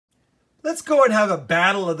Let's go and have a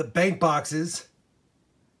battle of the bank boxes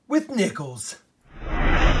with Nickels.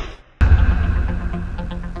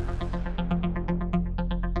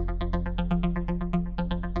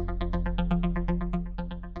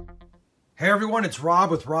 Hey everyone, it's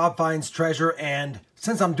Rob with RobFindsTreasure, and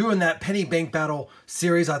since I'm doing that penny bank battle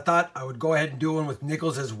series, I thought I would go ahead and do one with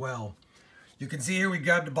Nickels as well. You can see here we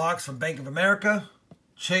grabbed a box from Bank of America,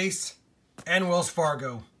 Chase, and Wells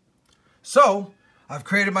Fargo. So, I've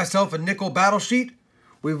created myself a nickel battle sheet.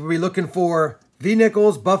 We will be looking for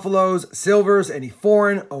V-nickels, buffaloes, silvers, any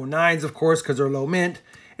foreign, 09s of course because they're low mint,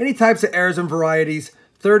 any types of errors and varieties,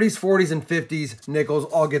 30s, 40s, and 50s nickels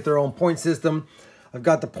all get their own point system. I've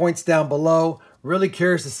got the points down below. Really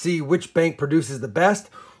curious to see which bank produces the best.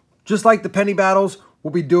 Just like the penny battles,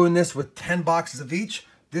 we'll be doing this with 10 boxes of each.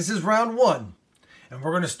 This is round one. And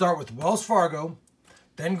we're going to start with Wells Fargo,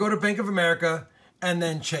 then go to Bank of America, and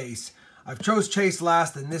then Chase. I've chose Chase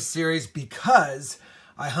last in this series because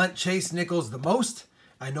I hunt Chase nickels the most.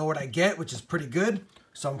 I know what I get, which is pretty good.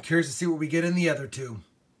 So I'm curious to see what we get in the other two.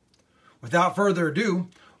 Without further ado,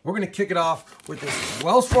 we're going to kick it off with this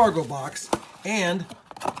Wells Fargo box. And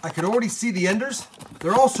I could already see the enders.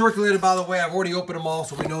 They're all circulated, by the way. I've already opened them all,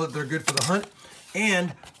 so we know that they're good for the hunt.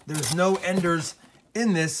 And there's no enders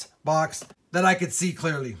in this box that I could see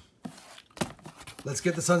clearly. Let's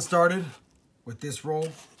get this hunt started with this roll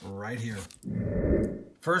right here.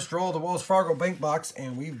 First roll of the Wells Fargo bank box,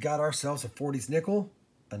 and we've got ourselves a 40s nickel,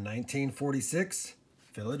 a 1946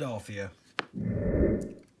 Philadelphia.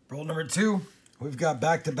 Roll number two, we've got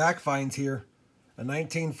back-to-back finds here. A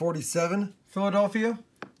 1947 Philadelphia,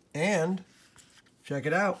 and check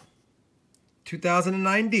it out,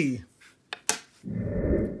 2009 D.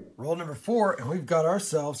 Roll number four, and we've got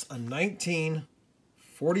ourselves a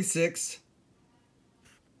 1946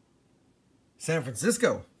 San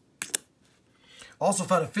Francisco. Also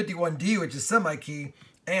found a 51D, which is semi-key,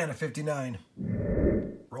 and a 59.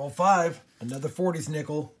 Roll five, another 40s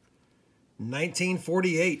nickel,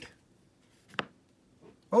 1948.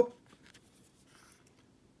 Oh,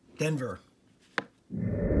 Denver.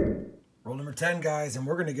 Roll number 10, guys, and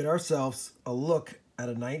we're going to get ourselves a look at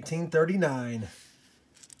a 1939.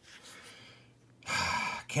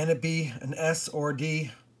 Can it be an S or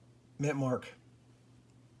D mint mark?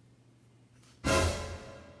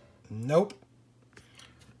 Nope.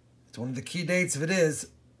 It's one of the key dates if it is,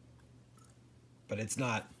 but it's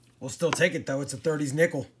not. We'll still take it, though. It's a 30s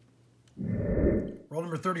nickel. Roll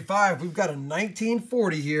number 35, we've got a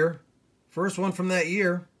 1940 here. First one from that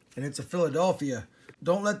year, and it's a Philadelphia.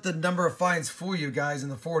 Don't let the number of finds fool you guys in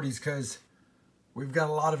the 40s, because we've got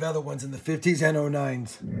a lot of other ones in the 50s and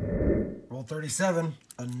 09s. Roll 37,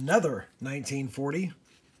 another 1940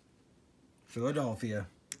 Philadelphia.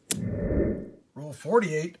 Roll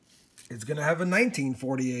 48, it's going to have a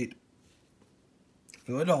 1948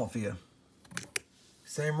 Philadelphia.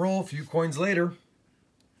 Same roll, a few coins later,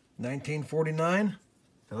 1949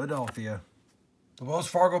 Philadelphia. The Wells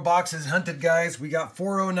Fargo box is hunted, guys. We got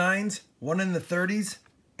 4 09s, 1 in the 30s,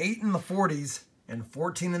 8 in the 40s, and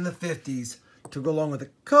 14 in the 50s to go along with a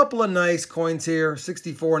couple of nice coins here,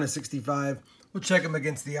 64 and a 65. We'll check them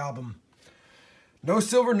against the album. No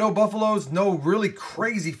silver, no buffaloes, no really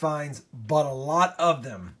crazy finds, but a lot of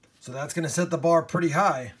them. So that's going to set the bar pretty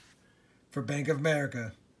high for Bank of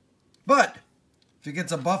America. But if it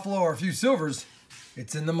gets a buffalo or a few silvers,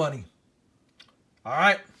 it's in the money. All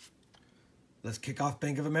right. Let's kick off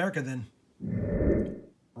Bank of America then.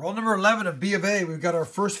 Roll number 11 of B of A. We've got our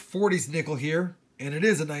first 40s nickel here, and it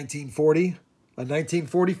is a 1940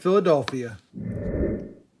 Philadelphia.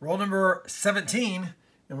 Roll number 17,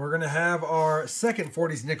 and we're going to have our second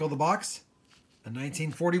 40s nickel of the box, a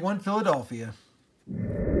 1941 Philadelphia.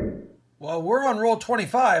 Well, we're on roll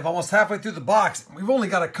 25, almost halfway through the box. We've only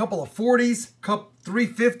got a couple of 40s, 3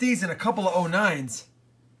 50s, and a couple of 09s.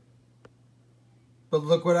 But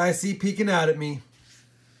look what I see peeking out at me.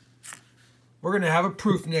 We're going to have a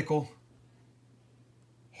proof nickel.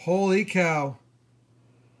 Holy cow.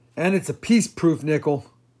 And it's a piece-proof nickel.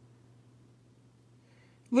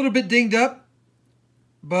 A little bit dinged up,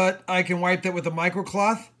 but I can wipe that with a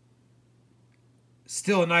microcloth.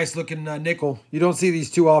 Still a nice looking nickel. You don't see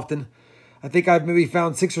these too often. I think I've maybe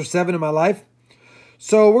found 6 or 7 in my life.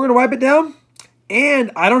 So we're going to wipe it down. And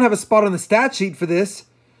I don't have a spot on the stat sheet for this,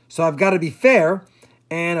 so I've got to be fair.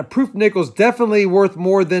 And a proof nickel is definitely worth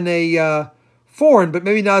more than a foreign, but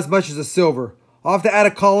maybe not as much as a silver. I'll have to add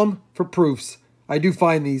a column for proofs. I do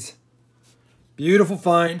find these. Beautiful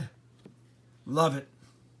find. Love it.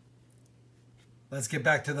 Let's get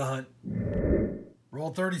back to the hunt.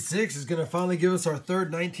 Roll 36 is going to finally give us our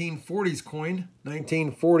third 1940s coin,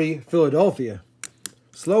 1940 Philadelphia.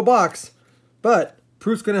 Slow box, but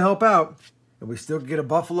proof's going to help out. And we still get a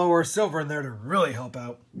buffalo or a silver in there to really help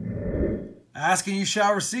out. Ask and you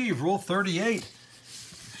shall receive. Rule 38.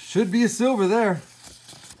 Should be a silver there.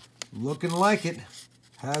 Looking like it.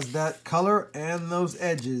 Has that color and those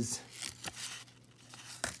edges.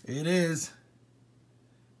 It is.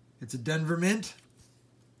 It's a Denver Mint.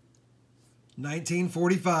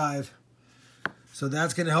 1945. So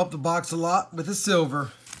that's going to help the box a lot with the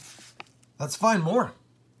silver. Let's find more.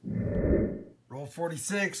 Roll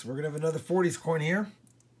 46. We're going to have another 40s coin here.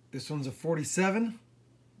 This one's a 47.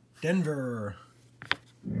 Denver.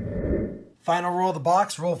 Final roll of the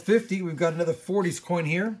box. Roll 50. We've got another 40s coin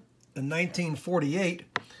here. A 1948.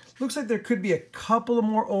 Looks like there could be a couple of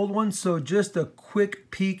more old ones. So just a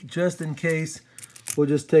quick peek just in case. We'll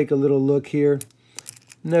just take a little look here.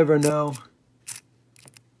 Never know.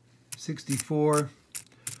 64.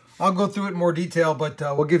 I'll go through it in more detail, but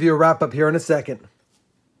we'll give you a wrap up here in a second.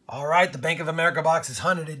 All right, the Bank of America box is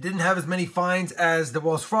hunted. It didn't have as many finds as the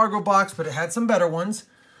Wells Fargo box, but it had some better ones.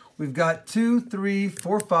 We've got 2, 3,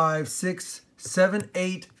 4, 5, 6, 7,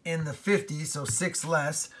 8 in the 50s, so 6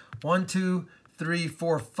 less. 1, 2, 3,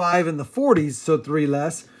 4, 5 in the 40s, so 3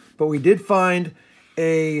 less. But we did find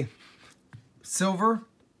a silver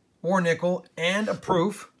or nickel and a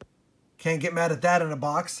proof. Can't get mad at that in a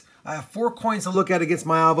box. I have 4 coins to look at against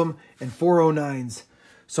my album and 4 09s.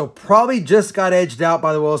 So probably just got edged out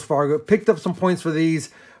by the Wells Fargo. Picked up some points for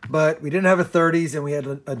these, but we didn't have a 30s and we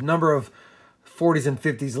had a number of 40s and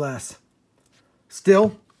 50s less.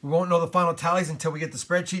 Still, we won't know the final tallies until we get the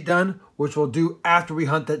spreadsheet done, which we'll do after we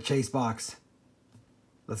hunt that chase box.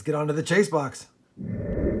 Let's get on to the chase box.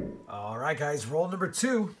 All right, guys, roll number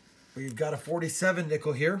 2. We've got a 47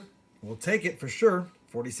 nickel here. We'll take it for sure.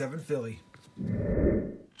 47 Philly.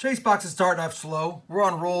 Chase box is starting off slow. We're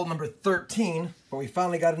on roll number 13, but we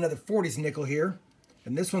finally got another 40s nickel here.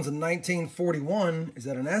 And this one's a 1941. Is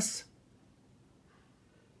that an S?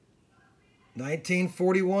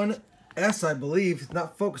 1941 S, I believe. It's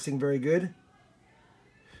not focusing very good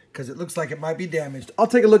because it looks like it might be damaged. I'll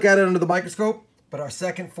take a look at it under the microscope, but our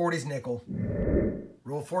second 40s nickel.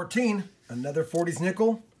 Roll 14, another 40s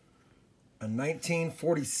nickel. A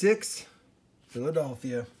 1946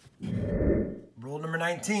 Philadelphia. Roll number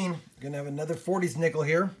 19. Gonna have another 40s nickel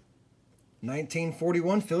here.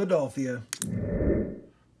 1941 Philadelphia.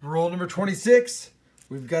 Roll number 26.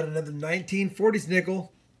 We've got another 1940s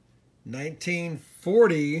nickel.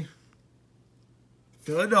 1940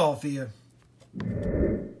 Philadelphia.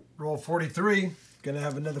 Roll 43. Gonna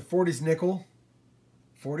have another 40s nickel.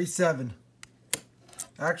 47.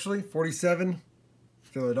 Actually, 47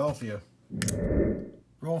 Philadelphia.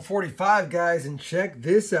 Roll 45, guys, and check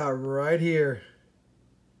this out right here.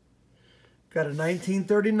 Got a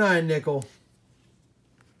 1939 nickel.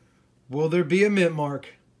 Will there be a mint mark?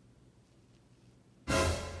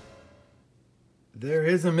 There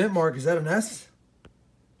is a mint mark. Is that an S?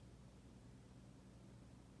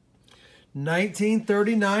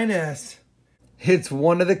 1939 S. It's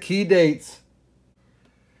one of the key dates.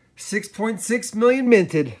 6.6 million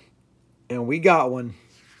minted, and we got one.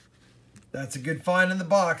 That's a good find in the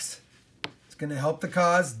box. It's going to help the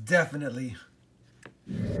cause, definitely.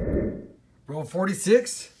 Roll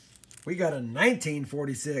 46. We got a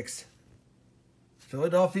 1946.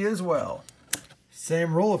 Philadelphia as well.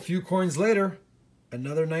 Same roll a few coins later.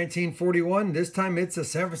 Another 1941. This time it's a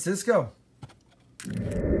San Francisco.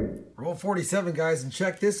 Roll 47, guys, and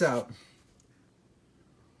check this out.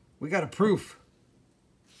 We got a proof.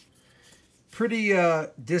 Pretty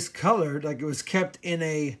discolored, like it was kept in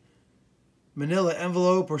a manila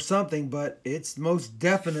envelope or something, but it's most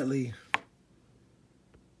definitely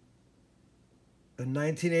a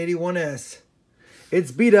 1981 S.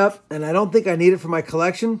 It's beat up, and I don't think I need it for my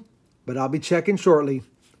collection, but I'll be checking shortly.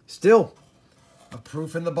 Still, a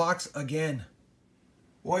proof in the box again.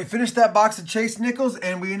 Well, we finished that box of Chase Nickels,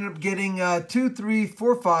 and we ended up getting 2, 3,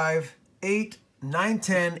 4, 5, 8, 9,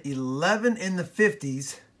 10, 11 in the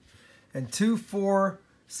 50s, and 2, 4,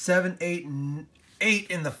 7, 8, and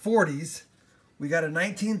 8 in the 40s. We got a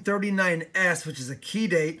 1939 S, which is a key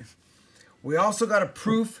date. We also got a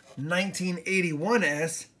proof 1981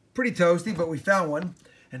 S. Pretty toasty, but we found one.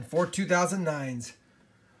 And 4 2009s.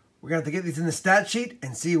 We're going to have to get these in the stat sheet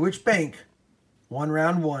and see which bank won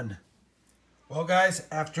round 1. Well, guys,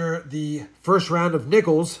 after the first round of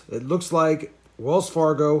nickels, it looks like Wells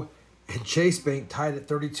Fargo and Chase Bank tied at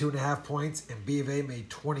 32.5 points, and B of A made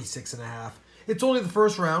 26.5. It's only the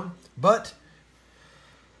first round, but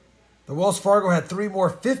the Wells Fargo had 3 more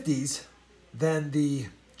 50s than the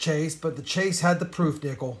Chase, but the Chase had the proof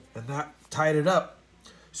nickel, and that tied it up.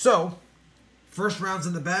 So, first round's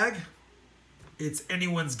in the bag, It's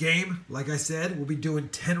anyone's game. Like I said, we'll be doing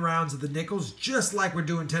 10 rounds of the nickels, just like we're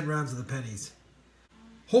doing 10 rounds of the pennies.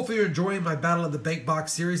 Hopefully you're enjoying my Battle of the Bank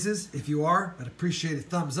Box series. If you are, I'd appreciate a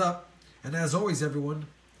thumbs up. And as always, everyone,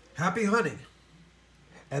 happy hunting.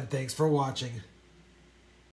 And thanks for watching.